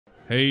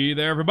Hey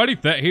there everybody,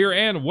 Thet here,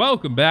 and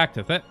welcome back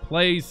to Thet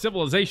Plays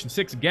Civilization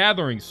VI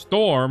Gathering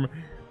Storm.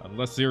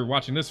 Unless you're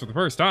watching this for the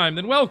first time,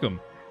 then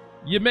welcome.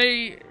 You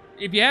may,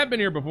 if you have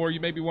been here before, you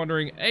may be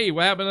wondering, hey,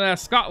 what happened to that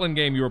Scotland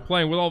game you were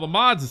playing with all the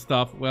mods and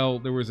stuff? Well,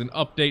 there was an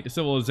update to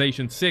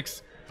Civilization VI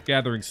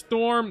Gathering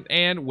Storm,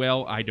 and,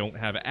 well, I don't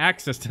have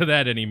access to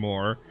that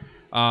anymore,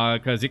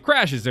 because it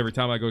crashes every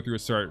time I go through a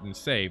certain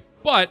save.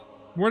 But,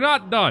 we're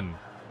not done.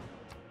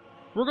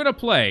 We're going to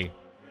play.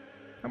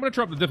 I'm going to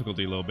drop the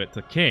difficulty a little bit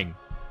to King.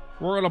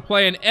 We're going to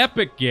play an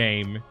epic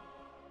game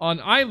on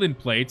island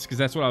plates, because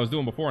that's what I was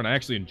doing before, and I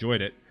actually enjoyed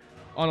it,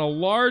 on a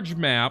large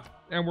map,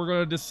 and we're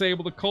going to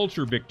disable the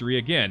culture victory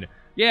again.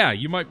 Yeah,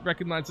 you might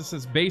recognize this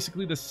as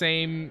basically the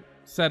same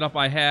setup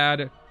I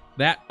had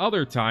that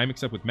other time,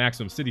 except with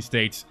maximum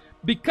city-states,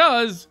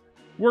 because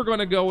we're going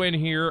to go in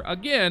here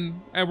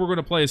again, and we're going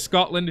to play as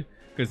Scotland,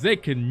 because they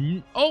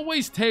can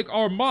always take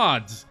our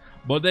mods,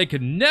 but they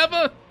can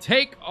never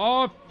take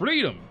our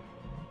freedom.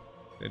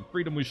 And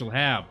freedom we shall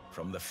have.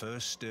 From the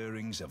first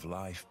stirrings of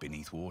life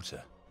beneath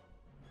water,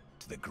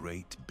 to the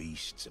great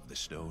beasts of the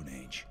Stone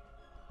Age,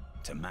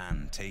 to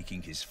man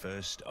taking his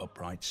first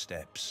upright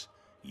steps,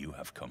 you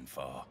have come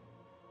far.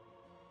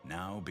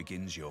 Now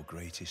begins your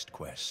greatest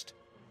quest.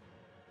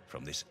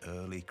 From this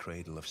early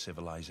cradle of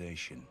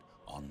civilization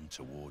on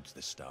towards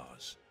the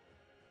stars.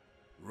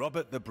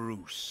 Robert the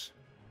Bruce,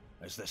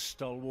 as the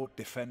stalwart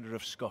defender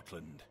of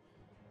Scotland,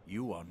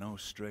 you are no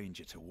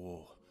stranger to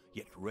war.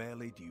 Yet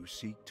rarely do you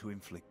seek to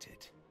inflict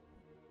it.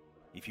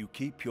 If you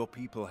keep your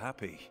people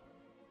happy,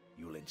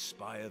 you'll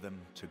inspire them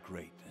to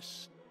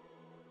greatness.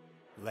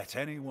 Let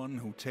anyone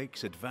who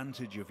takes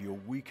advantage of your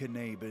weaker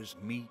neighbors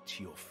meet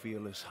your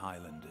fearless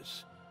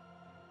Highlanders.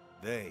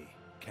 They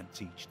can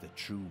teach the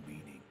true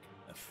meaning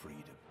of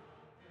freedom.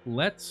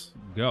 Let's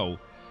go.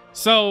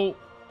 So,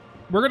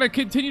 we're going to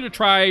continue to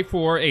try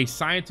for a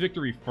science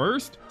victory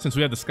first, since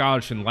we have the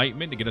Scottish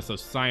Enlightenment to get us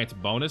those science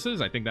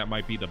bonuses. I think that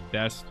might be the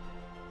best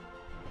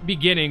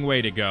beginning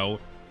way to go.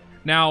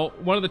 Now,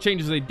 one of the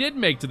changes they did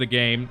make to the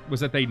game was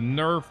that they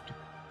nerfed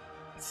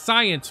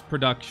science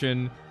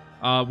production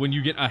when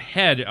you get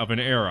ahead of an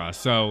era.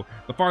 So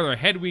the farther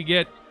ahead we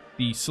get,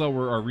 the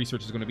slower our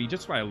research is going to be,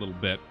 just by a little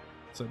bit.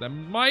 So that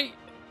might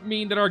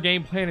mean that our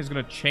game plan is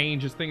going to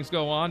change as things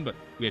go on, but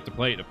we have to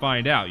play it to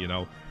find out, you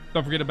know.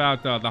 Don't forget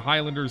about the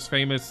Highlanders'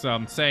 famous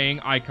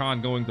saying,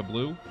 icon going to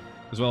blue,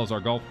 as well as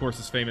our golf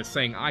course's famous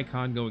saying,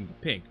 icon going to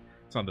pink.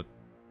 It's on the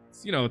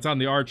you know, it's on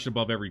the arch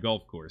above every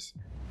golf course,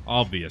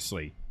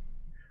 obviously.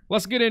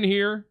 Let's get in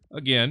here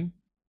again,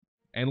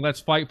 and let's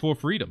fight for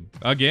freedom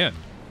again.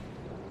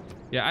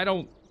 Yeah, I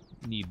don't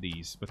need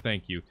these, but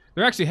thank you.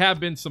 There actually have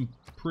been some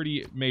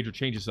pretty major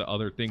changes to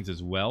other things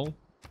as well.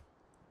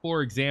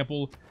 For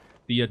example,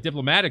 the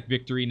diplomatic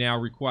victory now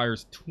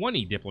requires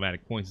 20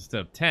 diplomatic points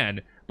instead of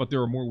 10, but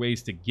there are more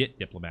ways to get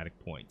diplomatic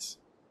points.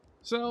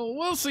 So,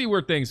 we'll see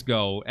where things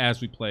go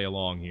as we play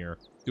along here.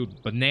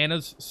 Dude,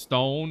 bananas,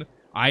 stone,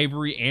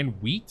 ivory,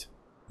 and wheat?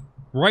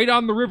 Right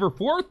on the River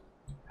Forth?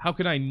 How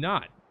could I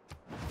not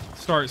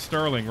start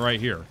Sterling right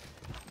here?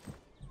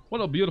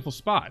 What a beautiful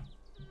spot.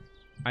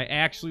 I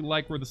actually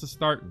like where this is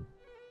starting.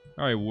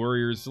 Alright,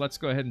 warriors, let's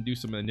go ahead and do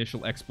some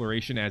initial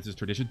exploration as is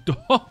tradition.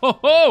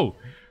 Oh!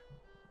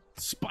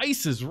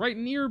 Spices right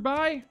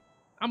nearby?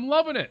 I'm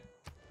loving it.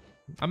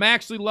 I'm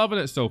actually loving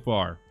it so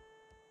far.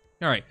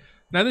 Alright,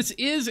 now this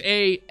is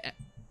a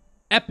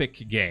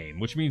epic game,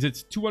 which means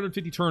it's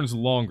 250 turns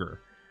longer.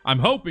 I'm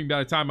hoping by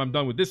the time I'm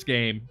done with this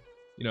game,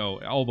 you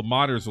know, all the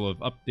modders will have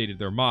updated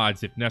their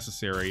mods if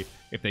necessary,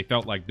 if they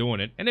felt like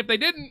doing it. And if they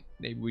didn't,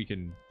 maybe we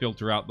can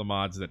filter out the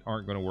mods that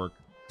aren't going to work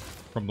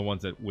from the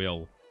ones that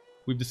will.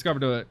 We've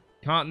discovered a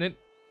continent,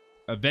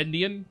 a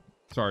Vendian.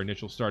 It's our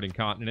initial starting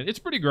continent. It's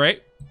pretty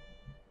great.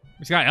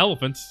 It's got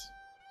elephants.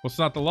 What's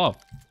not to love?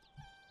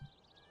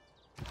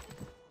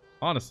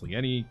 Honestly,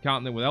 any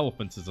continent with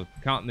elephants is a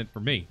continent for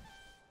me.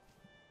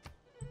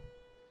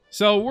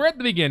 So, we're at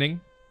the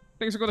beginning.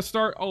 Things are going to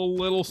start a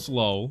little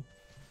slow.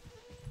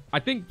 I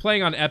think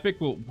playing on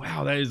Epic will...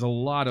 Wow, that is a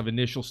lot of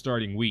initial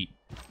starting wheat.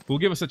 Will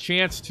give us a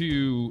chance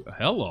to...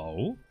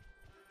 Hello.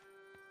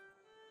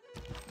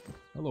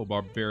 Hello,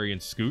 Barbarian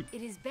Scoot.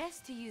 It is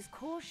best to use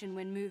caution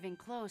when moving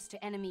close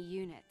to enemy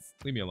units.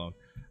 Leave me alone.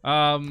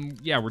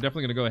 Yeah, we're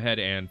definitely going to go ahead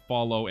and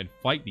follow and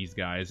fight these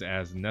guys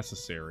as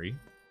necessary.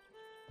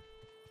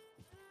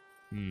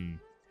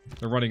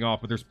 They're running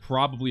off, but there's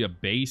probably a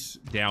base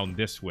down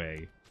this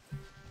way.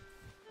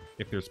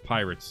 If there's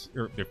pirates,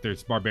 or if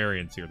there's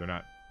barbarians here, they're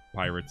not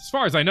pirates. As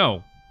far as I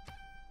know.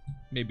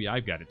 Maybe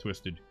I've got it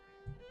twisted.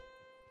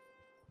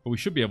 But we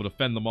should be able to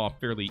fend them off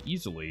fairly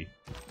easily.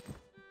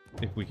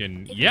 If we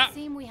can... It yeah! would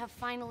seem we have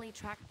finally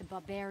tracked the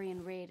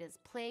barbarian raiders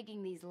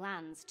plaguing these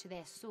lands to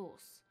their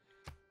source.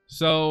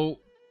 So,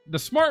 the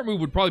smart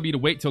move would probably be to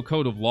wait till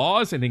Code of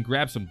Laws and then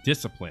grab some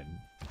discipline.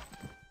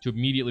 To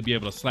immediately be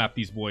able to slap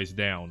these boys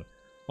down.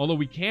 Although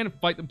we can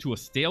fight them to a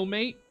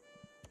stalemate.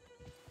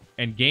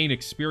 And gain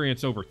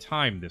experience over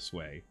time this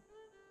way.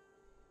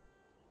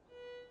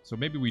 So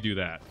maybe we do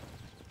that.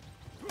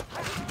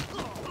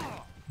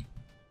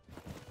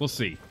 We'll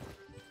see.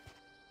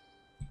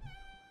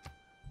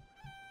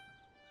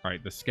 All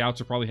right, the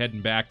scouts are probably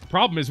heading back. The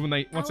problem is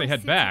once they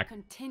head back.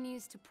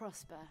 Continues to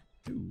prosper.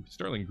 Ooh,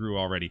 Sterling grew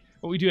already.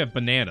 But we do have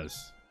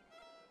bananas.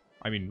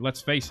 I mean,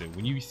 let's face it.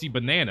 When you see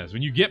bananas,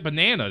 when you get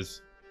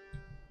bananas,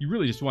 you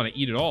really just want to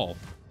eat it all.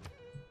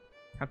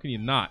 How can you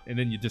not? And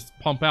then you just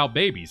pump out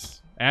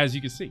babies, as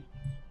you can see.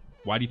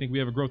 Why do you think we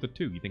have a growth of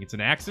 2? You think it's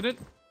an accident?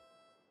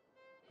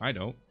 I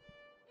don't.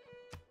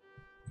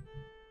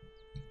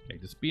 Okay,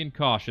 just being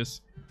cautious.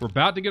 We're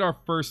about to get our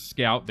first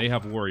scout. They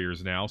have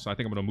warriors now, so I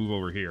think I'm going to move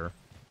over here.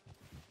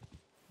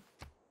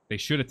 They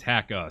should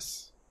attack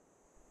us,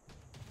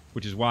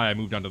 which is why I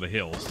moved onto the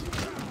hills.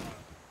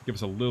 Give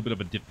us a little bit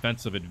of a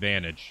defensive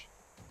advantage.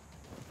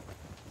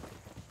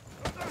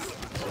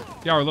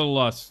 Yeah, our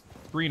little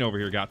screen over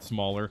here got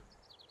smaller.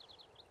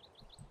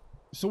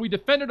 So we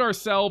defended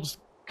ourselves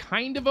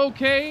kind of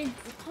okay.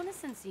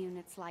 Reconnaissance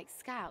units like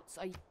scouts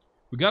are...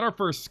 We got our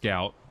first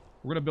scout.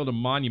 We're going to build a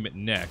monument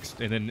next.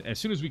 And then as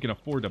soon as we can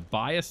afford to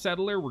buy a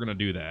settler, we're going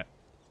to do that.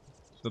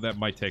 So that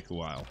might take a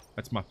while.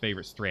 That's my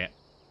favorite strat.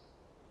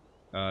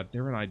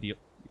 They're an ideal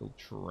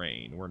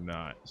terrain. We're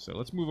not. So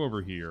let's move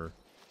over here.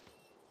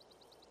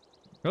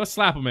 Let's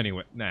slap them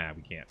anyway. Nah,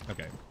 we can't.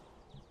 Okay.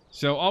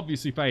 So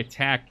obviously if I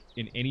attack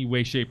in any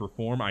way, shape, or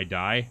form, I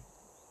die.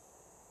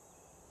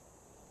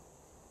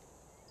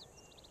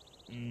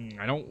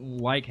 I don't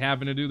like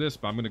having to do this,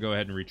 but I'm going to go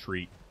ahead and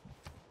retreat.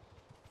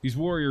 These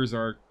warriors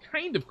are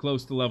kind of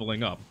close to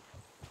leveling up.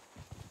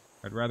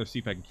 I'd rather see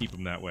if I can keep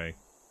them that way.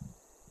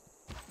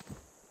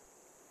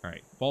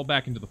 Alright, fall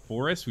back into the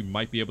forest. We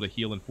might be able to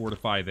heal and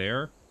fortify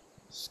there.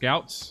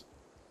 Scouts,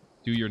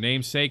 do your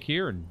namesake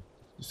here and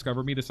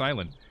discover me this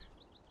island.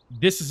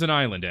 This is an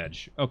island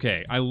edge.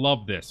 Okay, I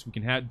love this. We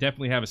can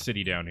definitely have a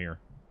city down here.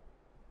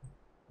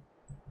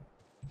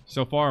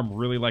 So far, I'm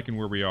really liking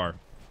where we are.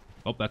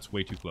 Oh, that's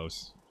way too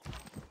close.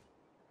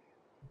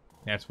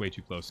 That's way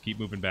too close. Keep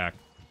moving back.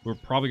 We're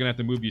probably going to have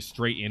to move you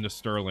straight into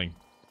Sterling.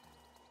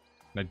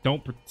 And I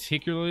don't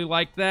particularly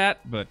like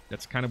that, but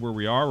that's kind of where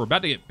we are. We're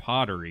about to get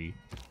pottery.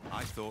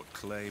 I thought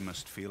clay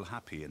must feel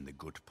happy in the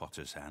good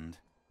potter's hand.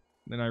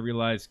 Then I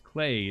realized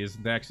clay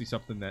isn't actually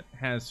something that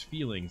has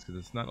feelings, because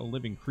it's not a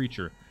living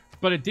creature.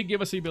 But it did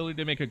give us the ability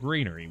to make a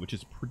granary, which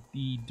is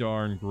pretty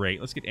darn great.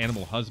 Let's get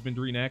animal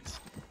husbandry next.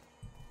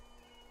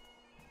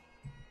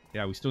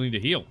 Yeah, we still need to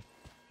heal.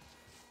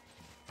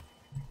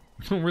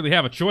 We don't really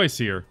have a choice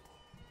here.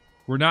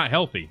 We're not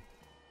healthy.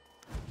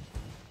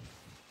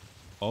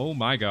 Oh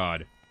my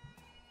god.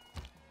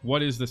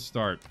 What is the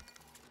start?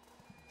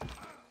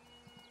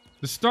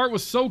 The start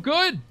was so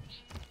good!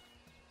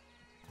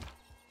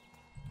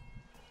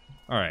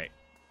 Alright.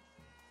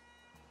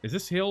 Is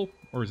this hill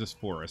or is this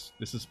forest?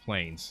 This is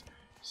plains.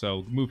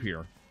 So, move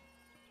here.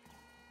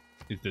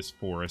 Is this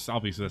forest?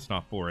 Obviously, that's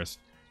not forest.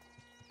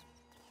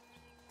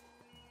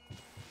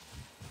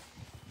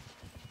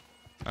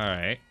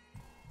 Alright.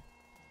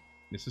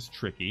 This is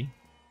tricky.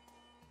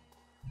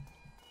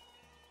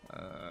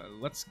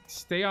 Let's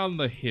stay on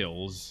the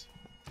hills.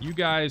 You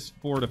guys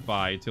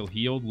fortify until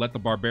healed. Let the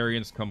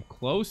barbarians come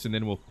close, and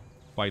then we'll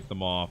fight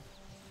them off.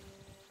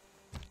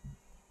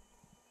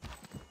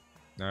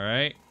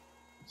 Alright.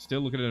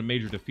 Still looking at a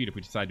major defeat if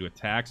we decide to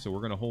attack, so we're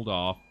going to hold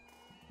off.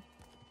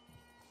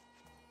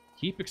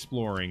 Keep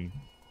exploring.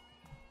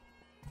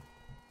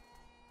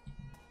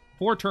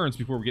 4 turns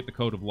before we get the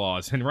Code of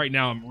Laws, and right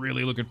now I'm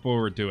really looking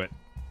forward to it.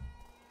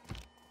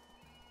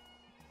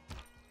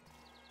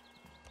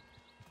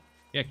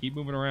 Yeah, keep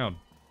moving around.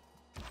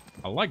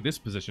 I like this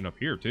position up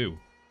here, too.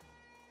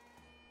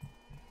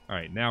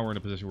 Alright, now we're in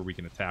a position where we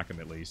can attack them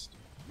at least.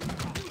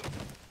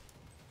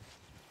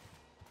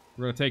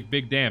 We're going to take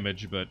big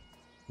damage, but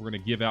we're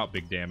going to give out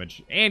big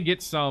damage. And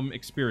get some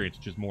experience,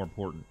 which is more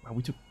important. Wow,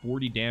 we took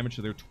 40 damage,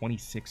 so they're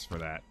 26 for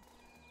that.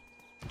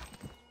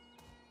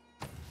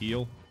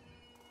 Heal.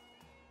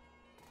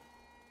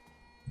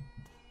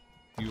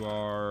 You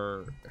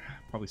are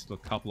probably still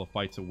a couple of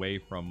fights away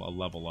from a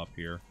level up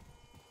here.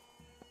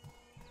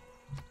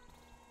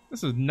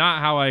 This is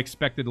not how I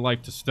expected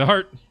life to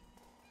start.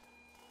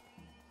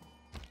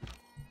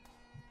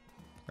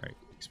 Alright,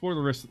 explore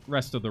the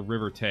rest of the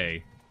River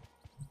Tay.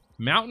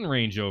 Mountain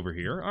range over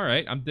here.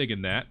 Alright, I'm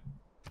digging that.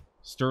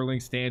 Sterling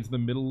stands in the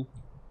middle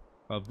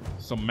of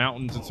some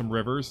mountains and some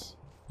rivers.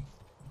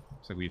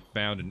 Looks like we've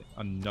found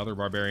another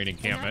barbarian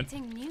encampment.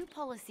 Enacting new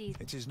policies.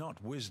 It is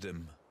not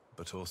wisdom,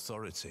 but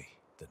authority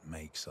that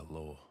makes a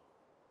law.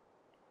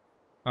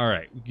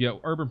 Alright, we got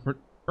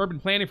urban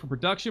planning for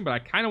production, but I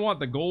kind of want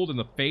the gold and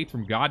the faith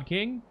from God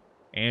King.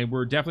 And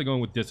we're definitely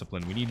going with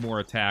discipline. We need more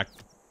attack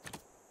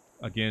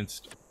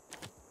against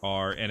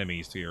our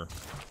enemies here.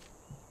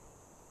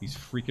 These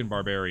freaking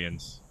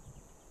barbarians.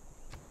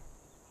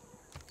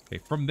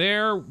 Okay, from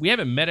there, we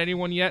haven't met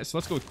anyone yet, so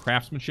let's go with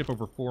craftsmanship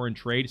over foreign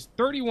trade. It's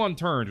 31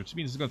 turns, which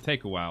means it's going to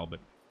take a while, but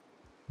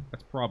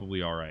that's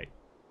probably alright.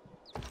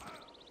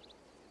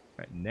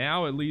 Alright,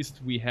 now at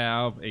least we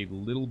have a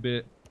little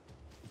bit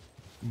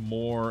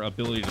more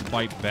ability to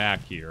fight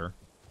back here.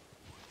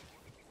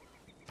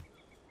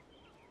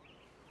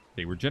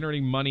 Okay, we're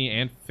generating money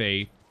and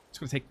faith. It's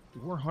going to take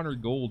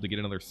 400 gold to get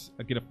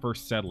a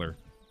first settler.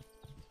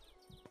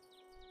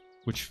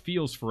 which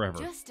feels forever.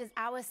 Just as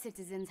our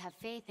citizens have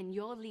faith in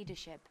your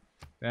leadership.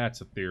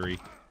 That's a theory.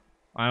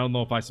 I don't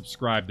know if I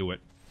subscribe to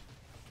it.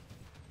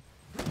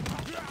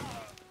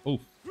 Oh.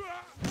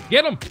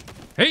 Get him!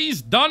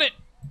 He's done it!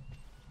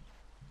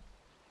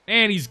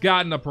 And he's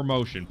gotten a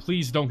promotion.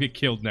 Please don't get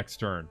killed next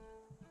turn.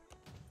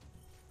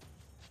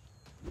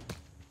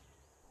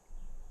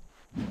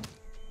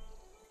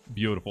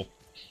 Beautiful.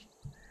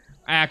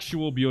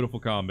 Actual beautiful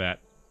combat.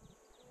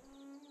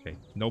 Okay,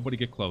 nobody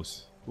get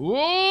close.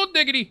 Ooh,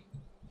 diggity!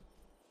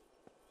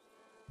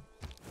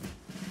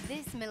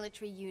 This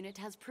military unit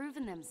has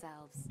proven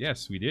themselves.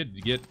 Yes, we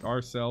did get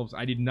ourselves...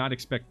 I did not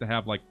expect to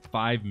have, like,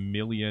 5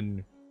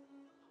 million...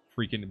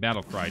 Freaking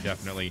battle cry,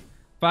 definitely.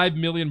 5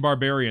 million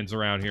barbarians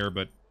around here,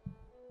 but...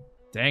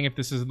 Dang if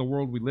this isn't the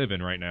world we live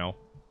in right now.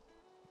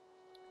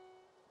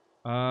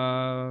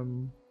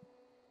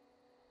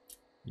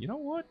 You know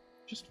what?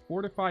 Just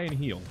fortify and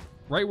heal.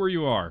 Right where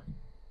you are.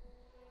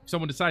 If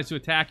someone decides to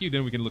attack you,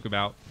 then we can look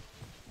about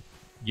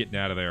getting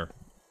out of there.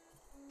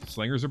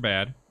 Slingers are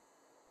bad.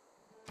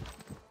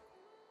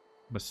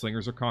 But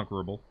slingers are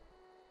conquerable.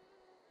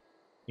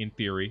 In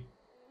theory.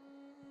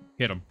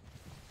 Hit them.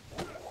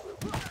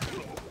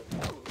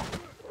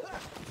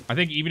 I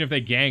think even if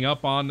they gang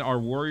up on our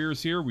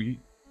warriors here, we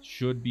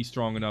should be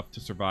strong enough to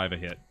survive a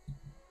hit.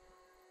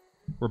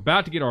 We're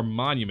about to get our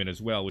monument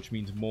as well, which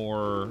means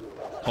more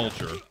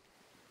culture.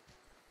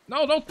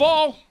 No, don't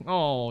fall!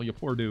 Oh, you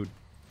poor dude.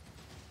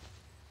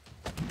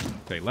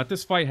 Okay, let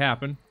this fight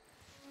happen.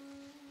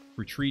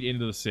 Retreat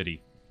into the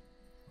city.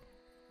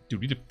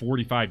 Dude, we did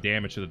 45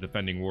 damage to the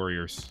defending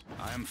warriors.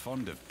 I am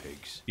fond of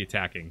pigs. The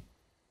attacking.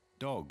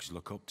 Dogs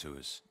look up to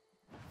us.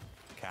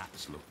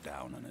 Cats look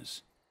down on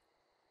us.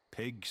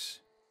 Pigs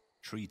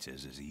treat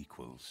us as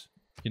equals.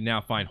 You can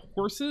now find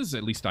horses,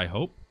 at least I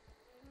hope.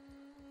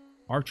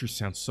 Archers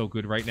sound so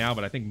good right now,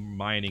 but I think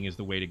mining is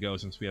the way to go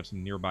since we have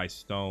some nearby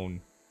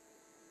stone.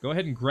 Go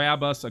ahead and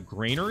grab us a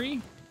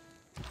granary.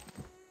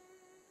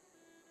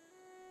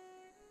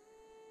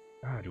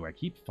 Do I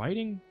keep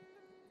fighting?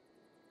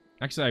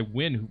 Actually, I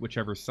win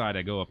whichever side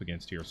I go up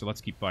against here, so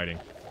let's keep fighting.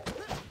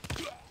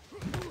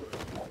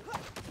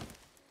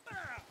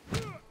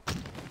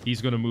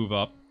 He's going to move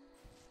up,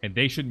 and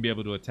they shouldn't be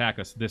able to attack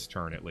us this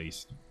turn, at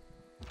least.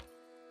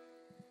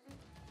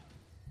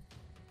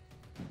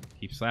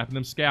 Keep slapping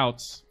them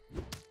scouts.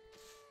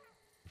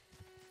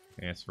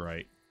 That's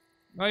right.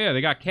 Oh yeah,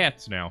 they got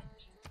cats now.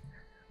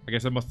 I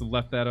guess I must have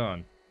left that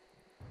on.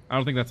 I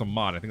don't think that's a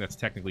mod. I think that's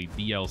technically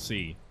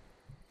DLC.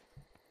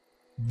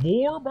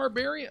 More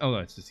barbarian? Oh,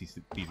 that's just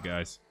these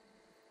guys.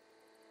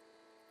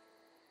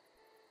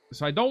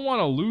 So I don't want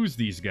to lose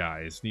these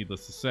guys,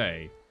 needless to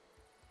say.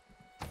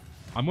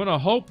 I'm going to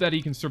hope that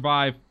he can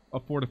survive a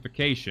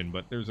fortification,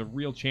 but there's a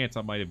real chance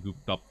I might have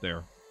goofed up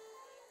there.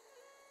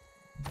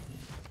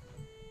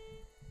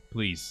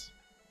 Please.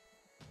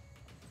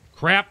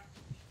 Crap.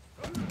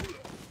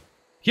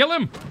 Kill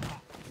him!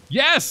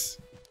 Yes!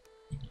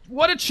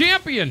 What a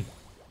champion!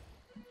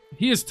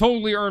 He has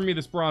totally earned me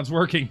this bronze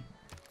working.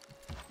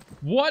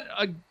 What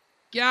a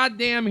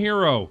goddamn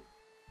hero.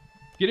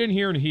 Get in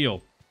here and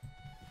heal.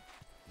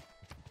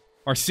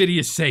 Our city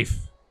is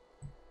safe.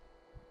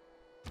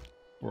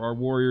 For our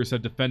warriors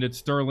have defended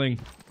Sterling.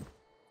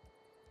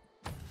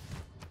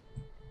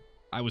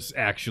 I was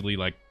actually,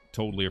 like,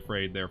 totally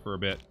afraid there for a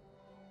bit.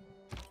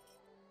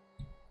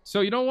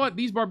 So, you know what?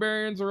 These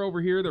barbarians are over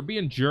here. They're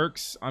being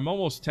jerks. I'm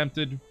almost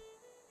tempted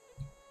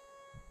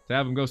to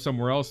have them go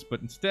somewhere else,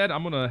 but instead,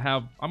 I'm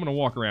gonna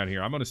walk around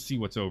here. I'm gonna see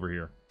what's over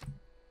here.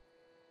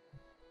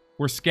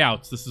 We're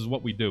scouts. This is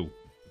what we do.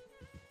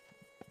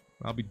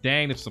 I'll be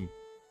danged if some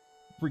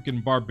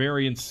freaking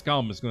barbarian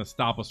scum is gonna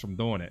stop us from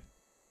doing it.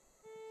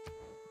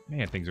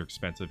 Man, things are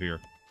expensive here.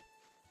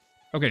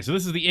 Okay, so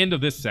this is the end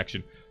of this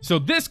section. So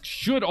this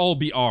should all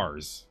be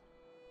ours.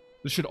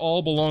 This should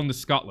all belong to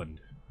Scotland.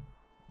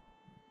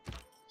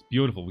 It's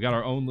beautiful. We got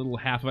our own little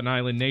half of an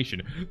island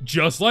nation.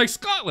 Just like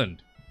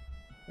Scotland!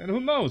 And who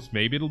knows?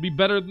 Maybe it'll be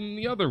better than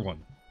the other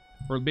one.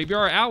 Or maybe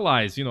our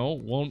allies, you know,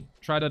 won't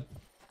try to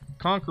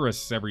conquer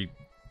us every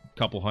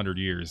couple hundred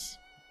years.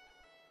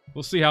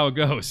 We'll see how it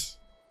goes.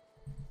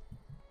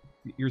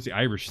 Here's the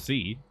Irish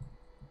Sea.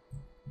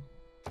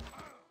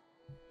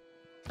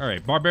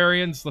 Alright,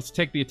 barbarians, let's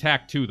take the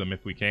attack to them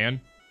if we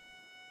can.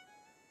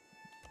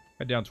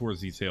 Head down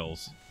towards these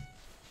hills.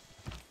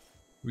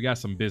 We got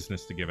some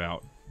business to give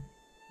out.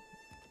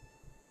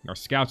 Our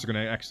scouts are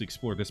going to actually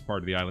explore this part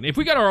of the island. If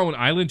we got our own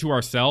island to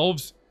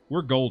ourselves,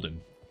 we're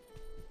golden.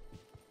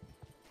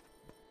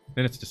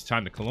 Then it's just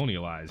time to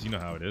colonialize. You know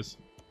how it is.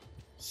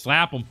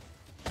 Slap him.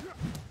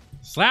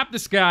 Slap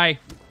this guy.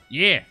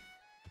 Yeah.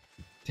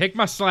 Take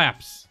my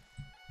slaps.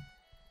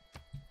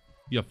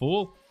 You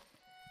fool.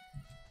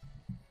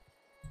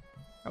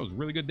 That was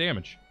really good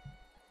damage.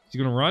 Is he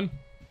going to run?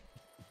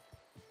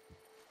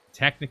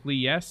 Technically,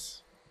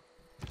 yes.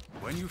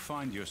 When you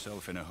find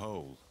yourself in a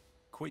hole,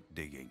 quit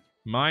digging.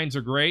 Mines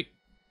are great.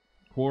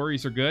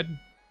 Quarries are good.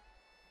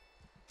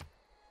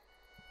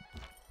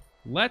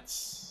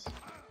 Let's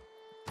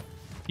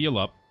heal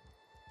up.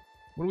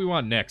 What do we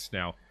want next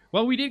now?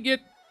 Well, we did get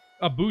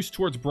a boost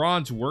towards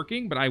bronze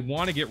working, but I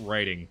want to get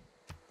writing.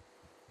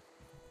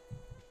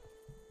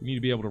 We need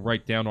to be able to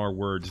write down our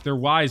words. They're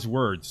wise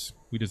words.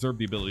 We deserve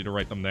the ability to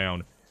write them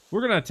down.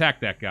 We're going to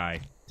attack that guy.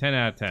 10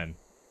 out of 10.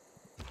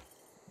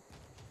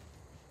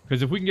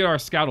 Because if we can get our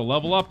scout a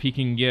level up, he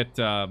can get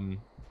the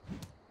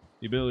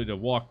ability to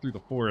walk through the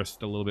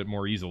forest a little bit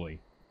more easily.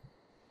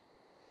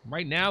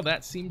 Right now,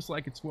 that seems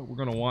like it's what we're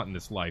going to want in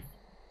this life.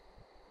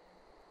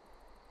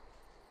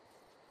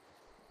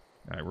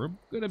 Alright, we're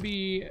going to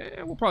be...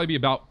 we'll probably be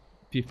about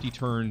 50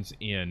 turns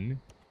in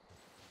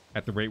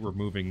at the rate we're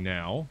moving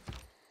now.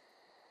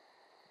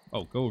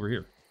 Oh, go over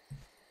here.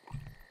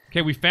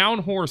 Okay, we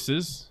found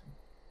horses.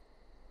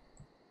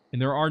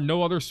 And there are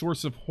no other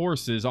source of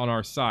horses on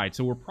our side.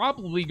 So we're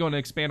probably going to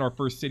expand our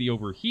first city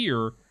over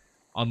here.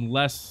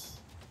 Unless...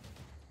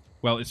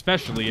 well,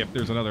 especially if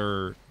there's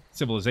another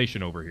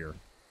civilization over here.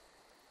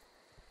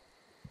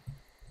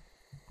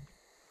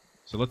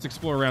 So let's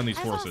explore around these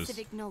horses. As our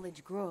civic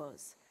knowledge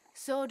grows,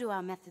 so do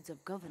our methods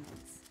of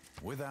governance.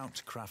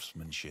 Without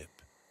craftsmanship,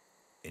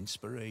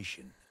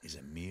 inspiration is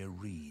a mere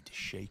reed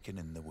shaken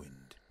in the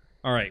wind.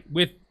 All right,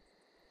 with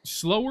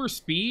slower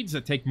speeds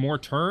that take more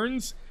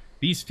turns,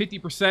 these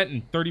 50%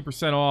 and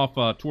 30%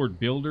 off toward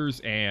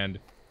builders and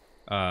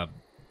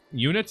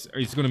units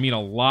is going to mean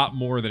a lot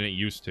more than it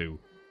used to.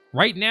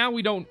 Right now,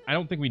 I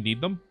don't think we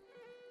need them.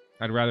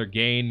 I'd rather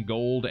gain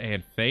gold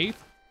and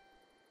faith.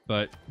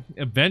 But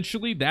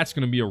eventually, that's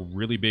going to be a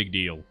really big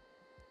deal.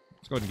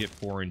 Let's go ahead and get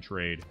foreign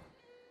trade.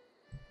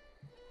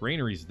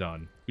 Granary's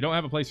done. We don't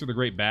have a place for the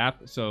Great Bath,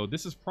 so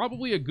this is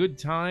probably a good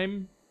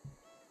time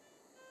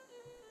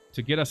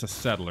to get us a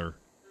settler.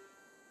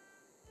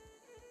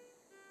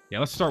 Yeah,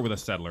 let's start with a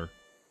settler.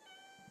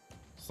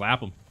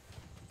 Slap him.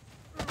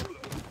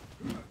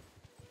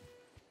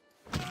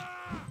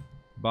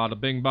 Bada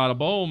bing, bada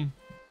boom.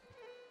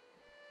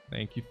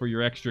 Thank you for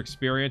your extra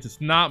experience.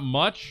 It's not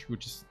much,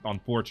 which is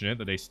unfortunate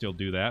that they still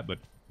do that, but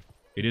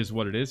it is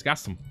what it is. Got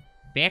some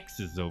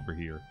faxes over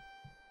here.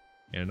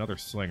 And another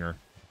slinger.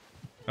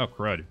 Oh,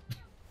 crud.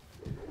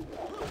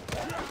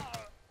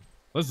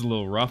 This is a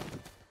little rough.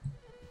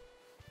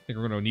 I think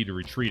we're going to need to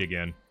retreat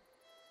again.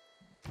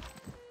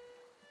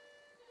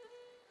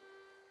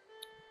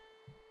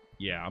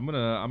 Yeah, I'm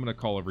gonna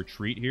call a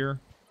retreat here.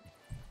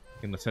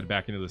 And let's head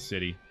back into the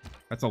city.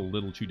 That's a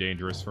little too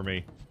dangerous for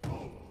me.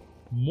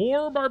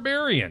 More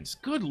barbarians.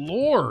 Good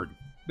lord.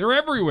 They're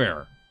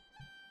everywhere.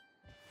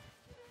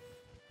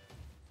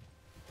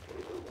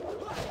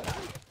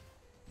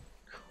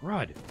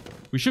 Crud.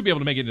 We should be able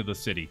to make it into the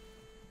city.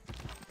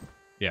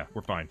 Yeah,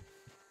 we're fine.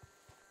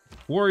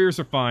 Warriors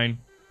are fine.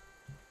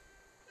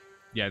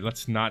 Yeah,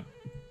 let's not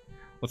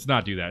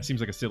do that. It seems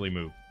like a silly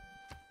move.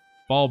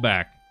 Fall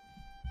back.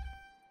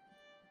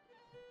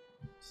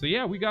 So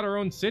yeah, we got our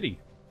own city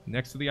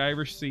next to the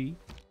Irish Sea.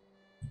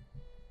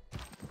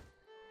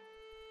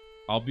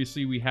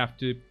 Obviously, we have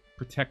to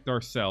protect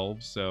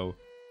ourselves, so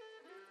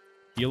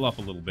heal up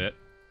a little bit.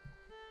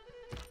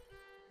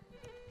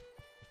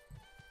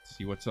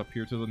 See what's up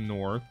here to the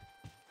north.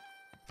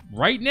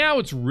 Right now,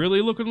 it's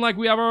really looking like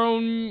we have our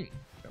own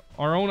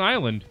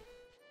island.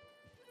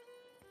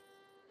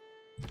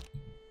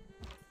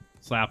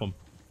 Slap him.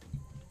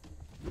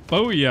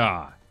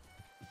 Booyah!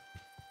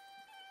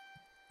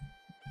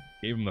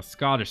 Gave him the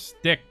Scottish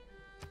stick.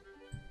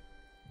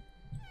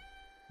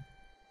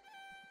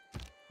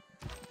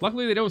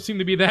 Luckily, they don't seem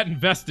to be that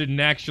invested in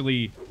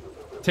actually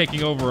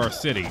taking over our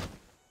city.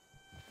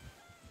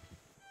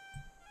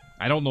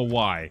 I don't know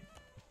why.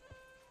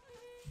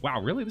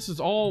 Wow, really? This is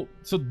all...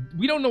 so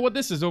we don't know what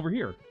this is over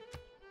here.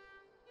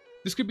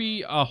 This could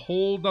be a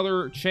whole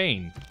nother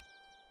chain.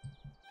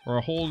 Or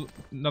a whole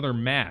nother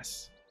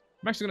mass.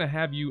 I'm actually going to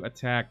have you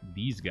attack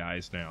these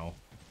guys now.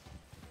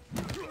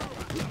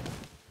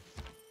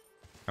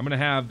 I'm going to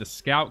have the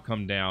scout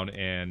come down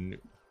and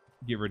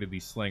get rid of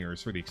these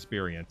slingers for the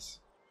experience.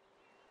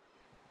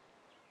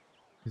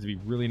 Because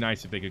it'd be really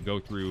nice if they could go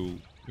through,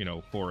 you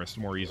know, forest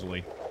more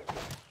easily.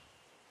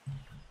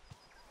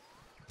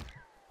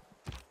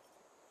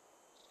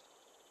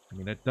 I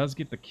mean, that does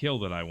get the kill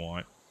that I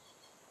want.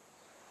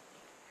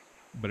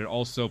 But it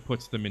also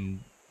puts them in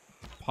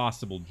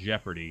possible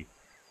jeopardy.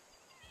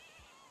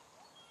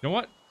 You know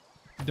what?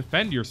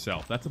 Defend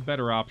yourself. That's a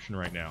better option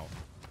right now.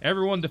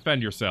 Everyone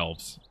defend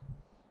yourselves.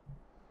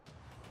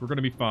 We're going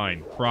to be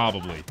fine.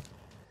 Probably.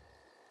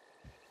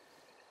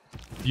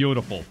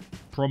 Beautiful.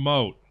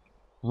 Promote.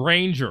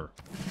 Ranger.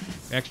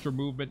 Extra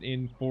movement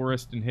in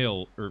forest and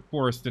hill. Or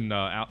forest and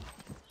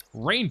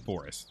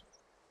rainforest.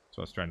 That's what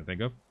I was trying to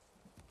think of.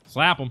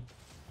 Slap him.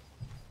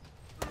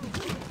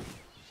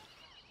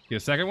 Get a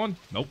second one?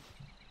 Nope.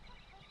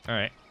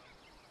 Alright.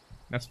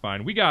 That's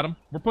fine. We got him.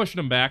 We're pushing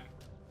him back.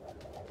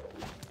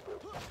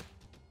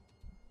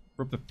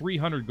 We're up to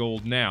 300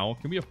 gold now.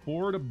 Can we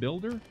afford a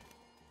builder?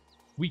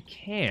 We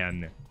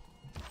can.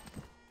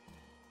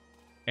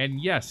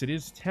 And yes, it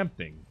is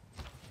tempting.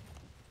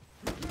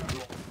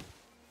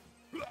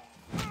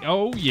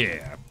 Oh,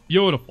 yeah.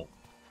 Beautiful.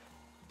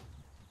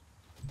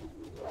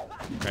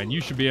 And you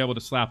should be able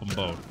to slap them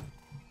both.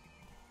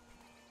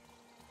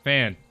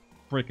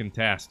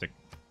 Fan-freaking-tastic.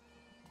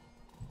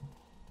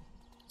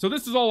 So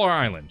this is all our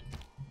island.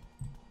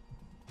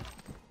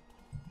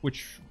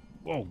 Which,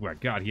 oh my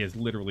god, he has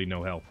literally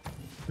no health.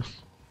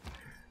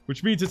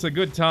 Which means it's a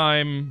good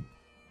time.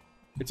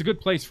 It's a good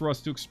place for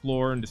us to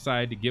explore and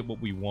decide to get what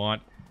we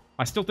want.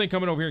 I still think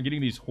coming over here and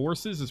getting these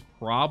horses is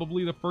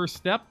probably the first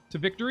step to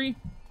victory.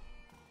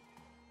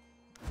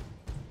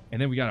 And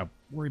then we gotta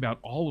worry about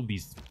all of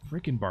these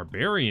freaking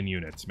barbarian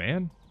units,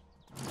 man.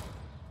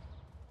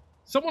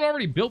 Someone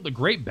already built the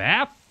Great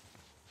Bath?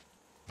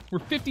 We're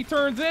 50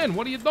 turns in.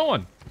 What are you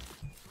doing?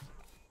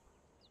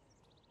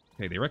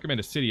 Okay, they recommend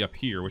a city up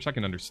here, which I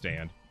can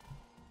understand.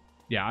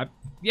 Yeah,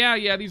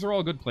 yeah, these are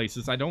all good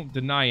places. I don't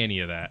deny any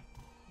of that.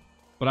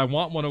 But I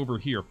want one over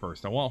here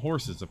first. I want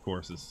horses, of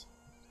course.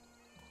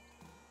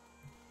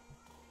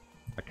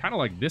 I kind of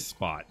like this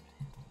spot.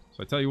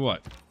 So I tell you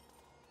what.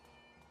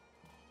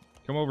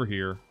 Come over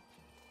here.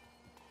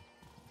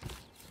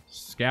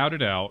 Scout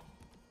it out.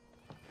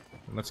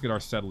 And let's get our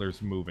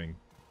settlers moving.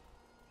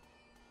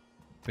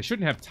 They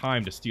shouldn't have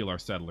time to steal our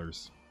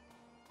settlers.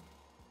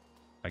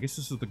 I guess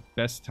this is the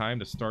best time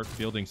to start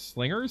building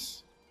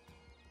slingers.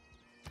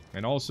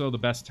 And also the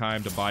best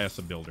time to buy us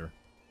a builder.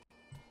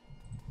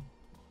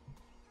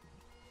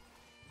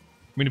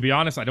 I mean, to be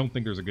honest, I don't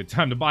think there's a good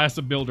time to buy us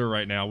a builder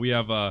right now. We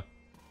have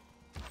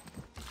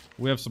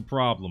some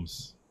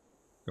problems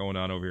going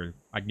on over here.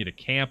 I can get a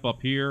camp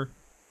up here.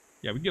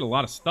 Yeah, we can get a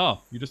lot of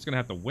stuff. You're just going to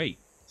have to wait.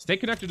 Stay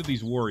connected to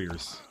these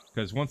warriors.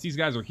 Because once these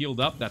guys are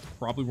healed up, that's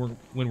probably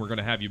when we're going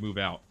to have you move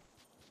out.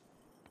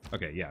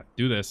 Okay, yeah.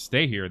 Do this.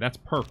 Stay here. That's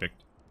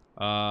perfect.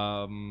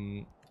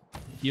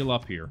 Heal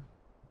up here.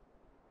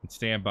 And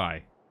stand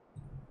by.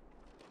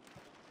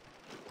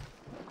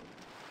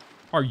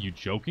 Are you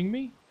joking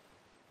me?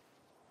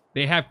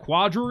 They have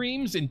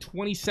quadriremes in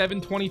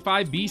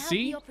 2725 BC? We have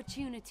the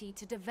opportunity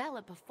to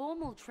develop a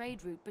formal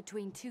trade route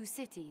between two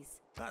cities.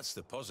 That's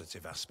the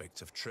positive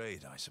aspect of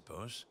trade, I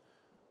suppose.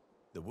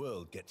 The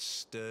world gets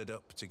stirred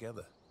up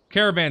together.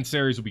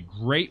 Caravansaries will be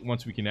great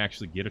once we can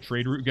actually get a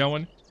trade route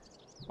going.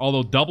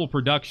 Although double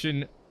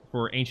production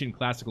for ancient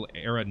classical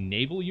era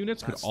naval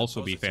units could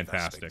also be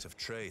fantastic. Of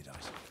trade, I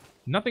suppose.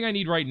 Nothing I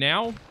need right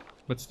now,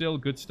 but still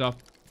good stuff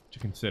to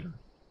consider.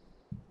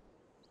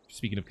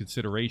 Speaking of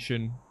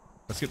consideration,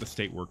 let's get the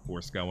state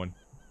workforce going.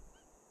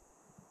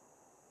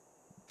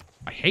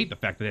 I hate the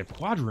fact that they have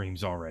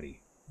quadriremes already.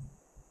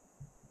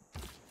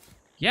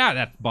 Yeah,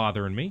 that's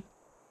bothering me.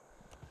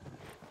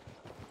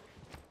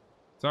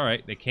 It's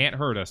alright, they can't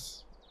hurt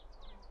us.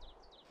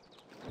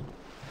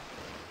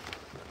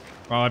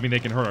 Well, I mean, they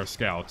can hurt our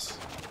scouts.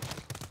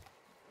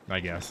 I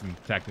guess, and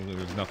technically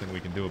there's nothing we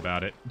can do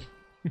about it.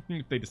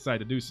 If they decide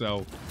to do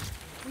so.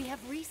 We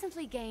have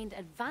recently gained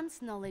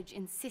advanced knowledge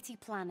in city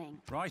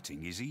planning.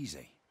 Writing is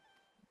easy.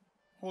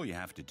 All you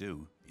have to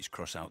do is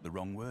cross out the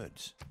wrong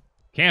words.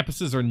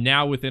 Campuses are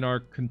now within our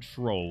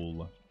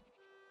control.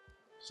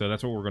 So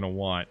that's what we're going to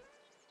want.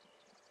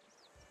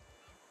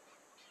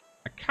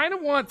 I kind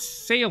of want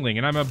sailing,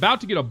 and I'm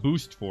about to get a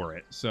boost for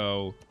it.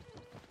 So,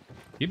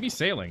 give me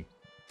sailing.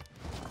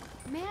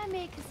 May I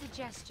make a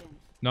suggestion?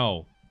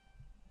 No.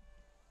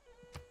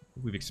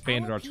 We've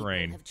expanded our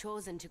terrain. People have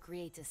chosen to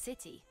create a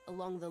city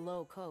along the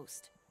low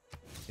coast.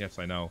 Yes,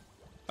 I know.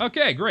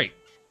 Okay, great.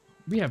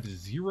 We have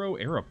 0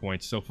 era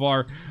points so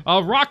far.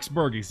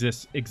 Roxburgh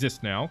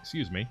exists now.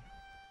 Excuse me.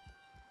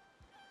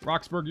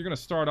 Roxburgh, you're going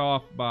to start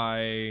off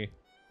by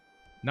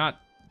not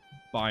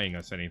buying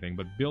us anything,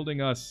 but building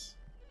us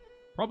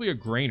probably a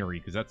granary,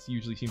 because that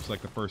usually seems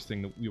like the first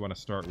thing that we want to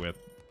start with.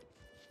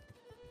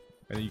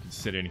 And then you can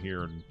sit in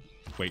here and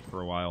wait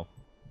for a while.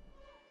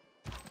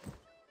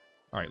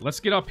 Alright, let's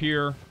get up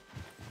here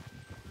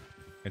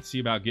and see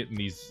about getting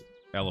these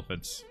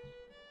elephants.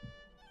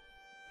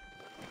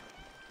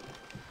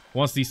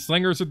 Once these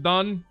slingers are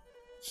done,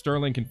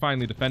 Sterling can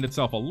finally defend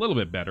itself a little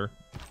bit better.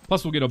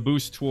 Plus, we'll get a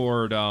boost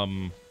toward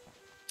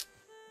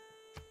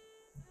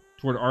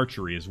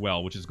archery as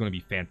well, which is going to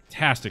be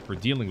fantastic for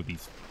dealing with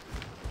these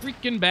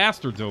freaking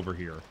bastards over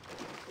here.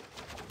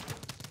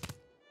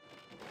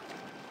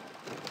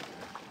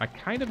 I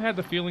kind of had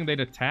the feeling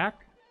they'd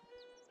attack.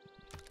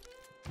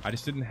 I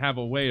just didn't have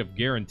a way of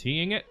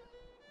guaranteeing it.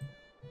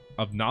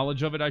 Of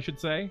knowledge of it, I should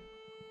say.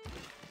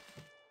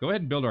 Go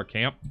ahead and build our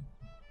camp.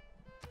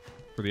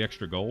 For the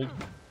extra gold.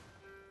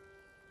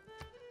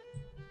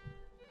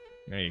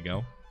 There you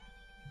go.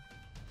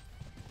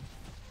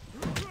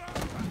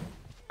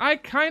 I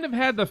kind of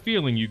had the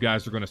feeling you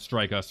guys were going to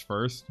strike us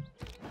first.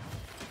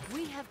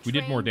 We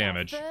did more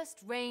damage. First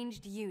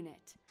ranged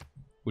unit.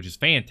 Which is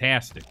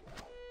fantastic.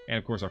 And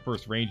of course our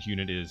first ranged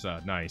unit is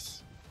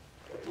nice.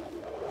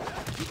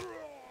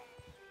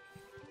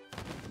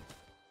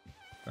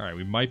 Alright,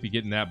 we might be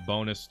getting that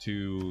bonus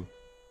to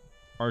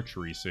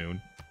archery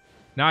soon.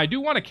 Now, I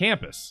do want a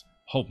campus.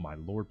 Oh, my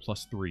lord,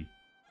 +3.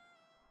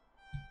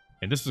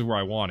 And this is where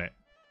I want it.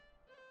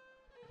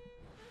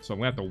 So I'm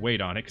going to have to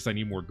wait on it because I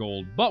need more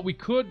gold. But we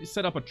could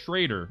set up a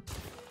trader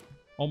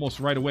almost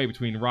right away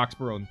between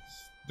Roxborough and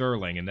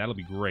Sterling, and that'll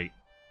be great.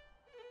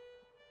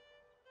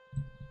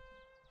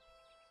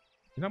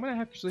 And I'm going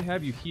to actually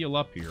have you heal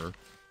up here.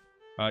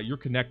 You're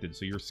connected,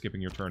 so you're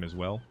skipping your turn as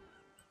well.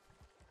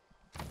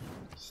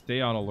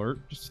 Stay on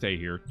alert. Just stay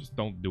here. Just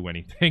don't do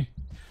anything.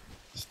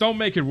 Just don't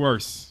make it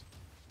worse.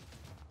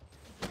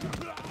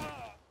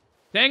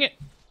 Dang it!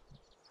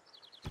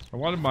 I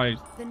wanted my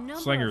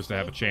slingers to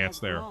have a chance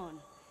there. Grown,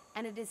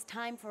 and it is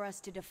time for us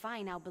to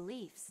define our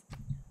beliefs.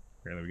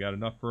 Apparently we got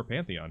enough for a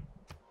Pantheon.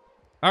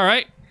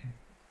 Alright.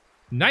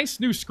 Nice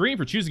new screen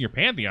for choosing your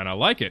Pantheon. I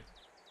like it.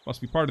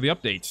 Must be part of the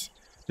updates.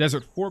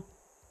 Desert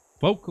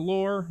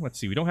folklore. Let's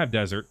see. We don't have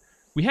desert.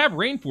 We have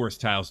rainforest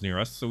tiles near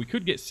us, so we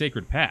could get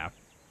Sacred Path.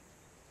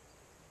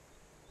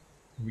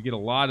 We get a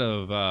lot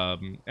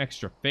of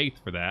extra faith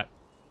for that.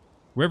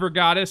 River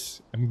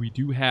Goddess. I mean, we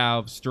do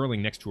have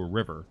Sterling next to a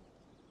river.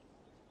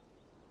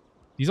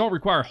 These all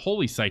require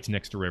holy sites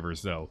next to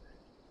rivers, though.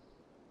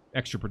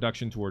 Extra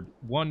production toward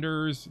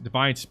wonders.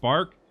 Divine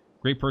Spark.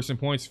 Great person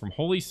points from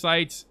holy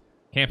sites.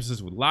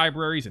 Campuses with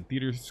libraries and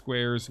theater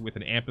squares with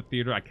an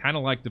amphitheater. I kind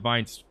of like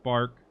Divine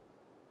Spark.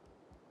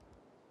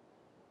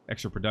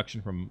 Extra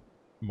production from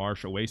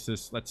Marsh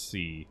Oasis. Let's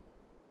see.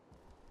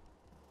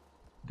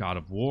 God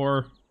of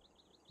War.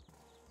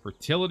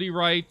 Fertility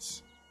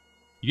rights.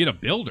 You get a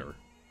builder.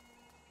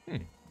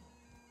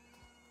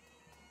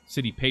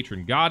 City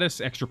Patron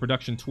Goddess. Extra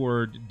production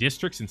toward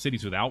districts and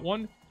cities without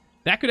one.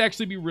 That could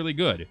actually be really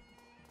good.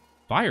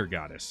 Fire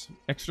Goddess.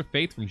 Extra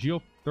faith from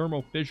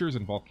geothermal fissures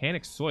and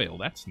volcanic soil.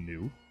 That's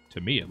new.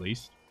 To me, at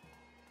least.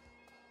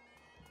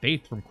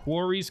 Faith from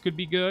quarries could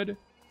be good.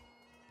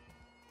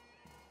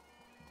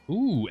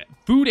 Ooh,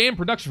 food and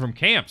production from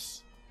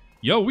camps.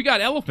 Yo, we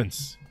got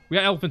elephants. We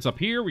got elephants up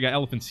here. We got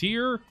elephants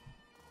here.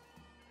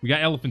 We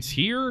got elephants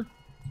here.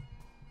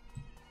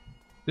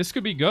 This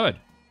could be good.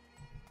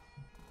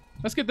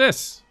 Let's get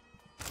this.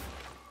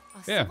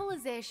 Our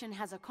civilization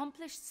has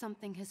accomplished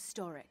something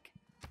historic.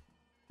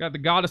 Got the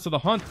goddess of the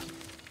hunt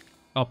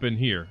up in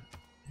here.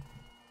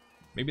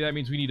 Maybe that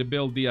means we need to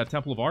build the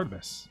Temple of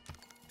Artemis.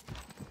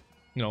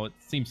 You know, it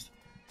seems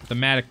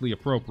thematically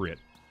appropriate.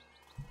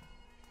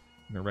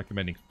 And they're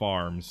recommending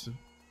farms,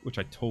 which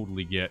I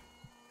totally get.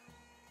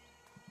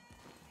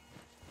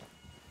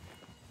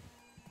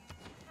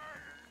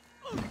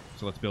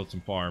 So let's build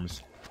some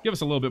farms. Give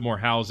us a little bit more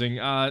housing.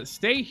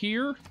 Stay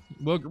here.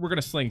 We're going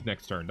to sling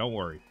next turn. Don't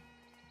worry.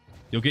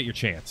 You'll get your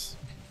chance.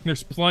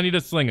 There's plenty to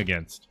sling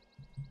against.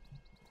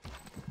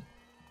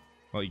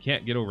 Well, you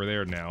can't get over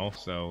there now,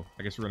 so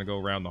I guess we're going to go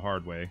around the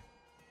hard way.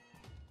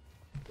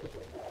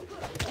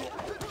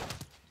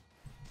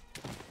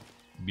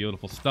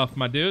 Beautiful stuff,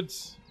 my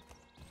dudes.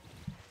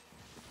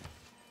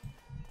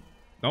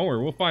 Don't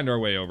worry, we'll find our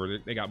way over.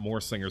 They got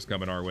more slingers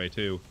coming our way,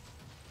 too.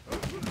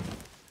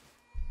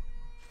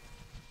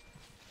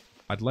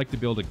 I'd like to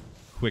build a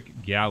quick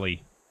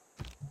galley.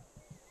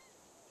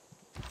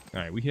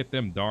 Alright, we hit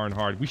them darn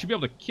hard. We should be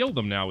able to kill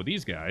them now with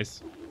these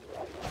guys.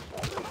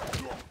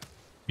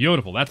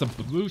 Beautiful. That's a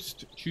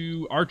boost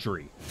to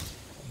archery.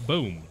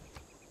 Boom.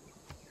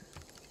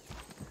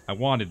 I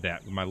wanted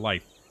that in my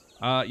life.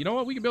 You know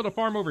what? We can build a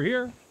farm over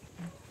here.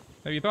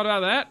 Have you thought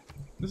about that?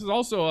 This is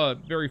also a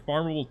very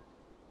farmable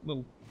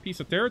little piece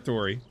of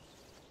territory.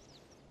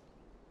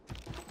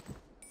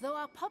 Though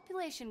our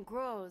population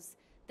grows,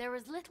 there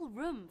is little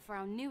room for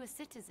our newest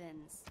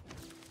citizens.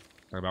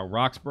 Talk about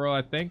Roxborough,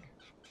 I think.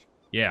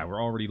 Yeah,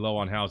 we're already low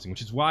on housing,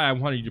 which is why I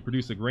wanted you to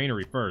produce a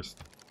granary first.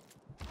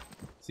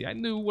 See, I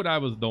knew what I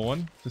was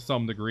doing, to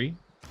some degree.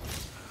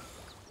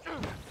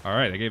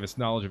 Alright, they gave us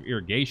knowledge of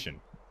irrigation.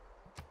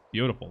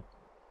 Beautiful.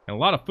 And a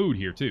lot of food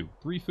here, too.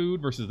 3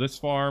 food versus this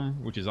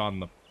farm, which is on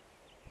the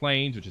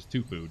plains, which is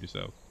 2 food,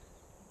 so...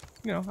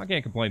 You know, I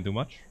can't complain too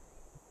much.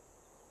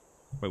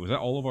 Wait, was that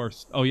all of our...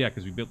 Oh, yeah,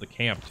 because we built the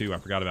camp, too. I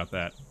forgot about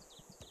that.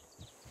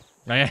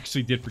 I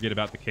actually did forget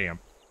about the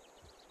camp.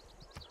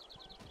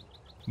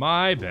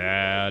 My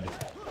bad.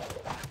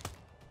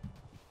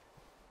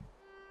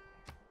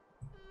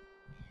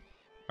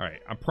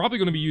 Alright, I'm probably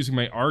going to be using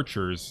my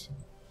archers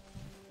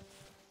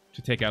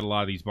to take out a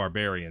lot of these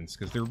barbarians,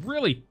 because they're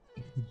really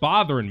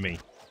bothering me.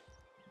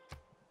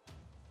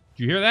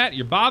 Did you hear that?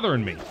 You're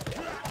bothering me.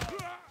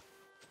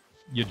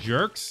 You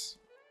jerks.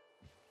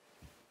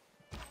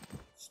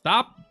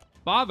 Stop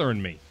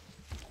bothering me.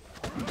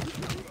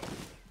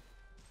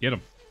 Get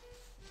him.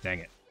 Dang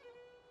it.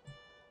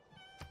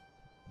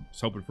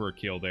 Was hoping for a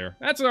kill there.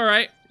 That's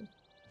alright.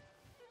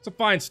 It's a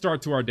fine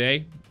start to our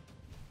day.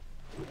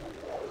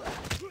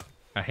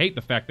 I hate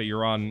the fact that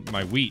you're on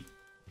my wheat.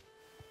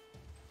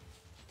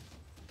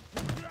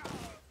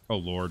 Oh,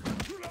 Lord.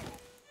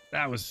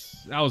 That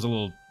was a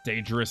little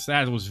dangerous.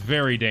 That was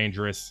very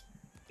dangerous.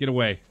 Get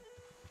away.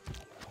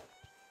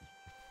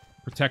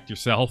 Protect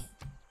yourself.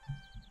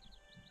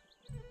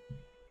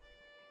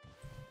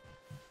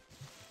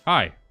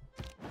 Hi.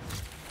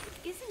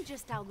 It isn't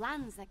just our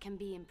lands that can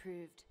be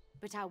improved,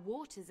 but our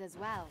waters as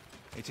well.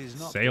 It is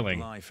not Sailing.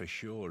 that life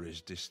ashore is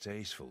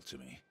distasteful to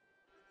me,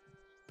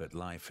 but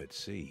life at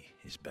sea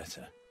is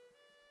better.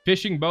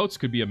 Fishing boats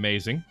could be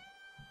amazing.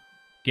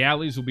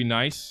 Galleys will be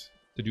nice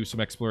to do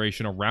some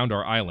exploration around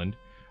our island.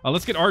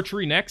 Let's get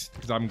archery next,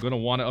 because I'm going to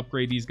want to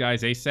upgrade these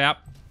guys ASAP.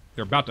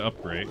 They're about to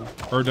upgrade,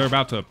 or they're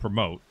about to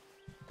promote.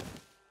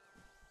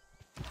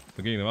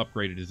 So getting them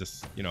upgraded is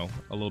just, you know,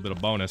 a little bit of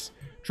bonus.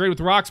 Trade with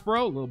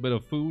Roxborough, a little bit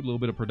of food, a little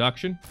bit of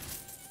production.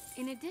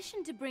 In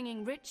addition to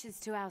bringing riches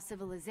to our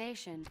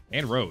civilization.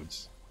 And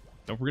roads.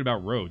 Don't forget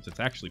about roads. It's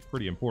actually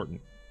pretty important.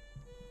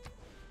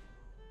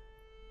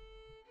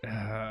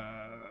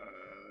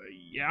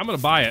 Yeah, I'm going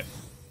to buy it.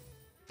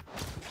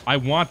 I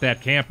want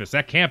that campus.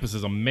 That campus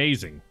is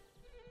amazing.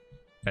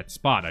 That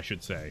spot, I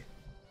should say.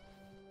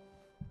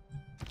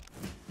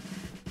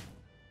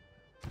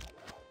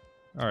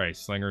 Alright,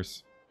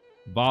 slingers.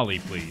 Volley,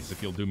 please,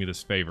 if you'll do me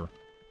this favor.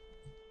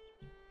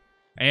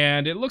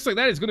 And it looks like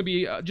that is going to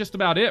be just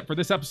about it for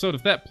this episode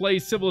of Thet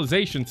Plays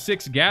Civilization VI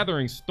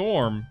Gathering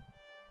Storm.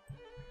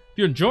 If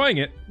you're enjoying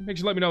it, make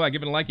sure to let me know by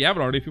giving a like. If you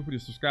haven't already, feel free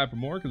to subscribe for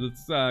more, because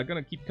it's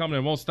going to keep coming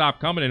and won't stop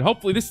coming. And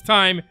hopefully this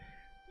time,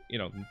 you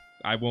know,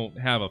 I won't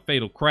have a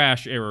fatal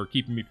crash error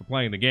keeping me from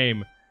playing the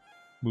game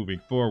moving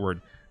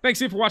forward. Thanks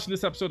again for watching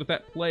this episode of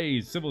Thet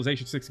Plays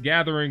Civilization VI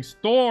Gathering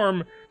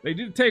Storm. They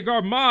did take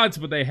our mods,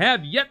 but they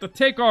have yet to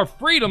take our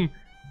freedom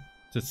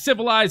to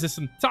civilize this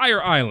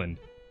entire island.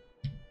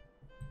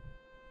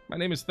 My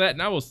name is Thet,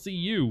 and I will see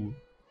you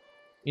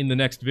in the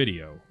next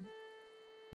video.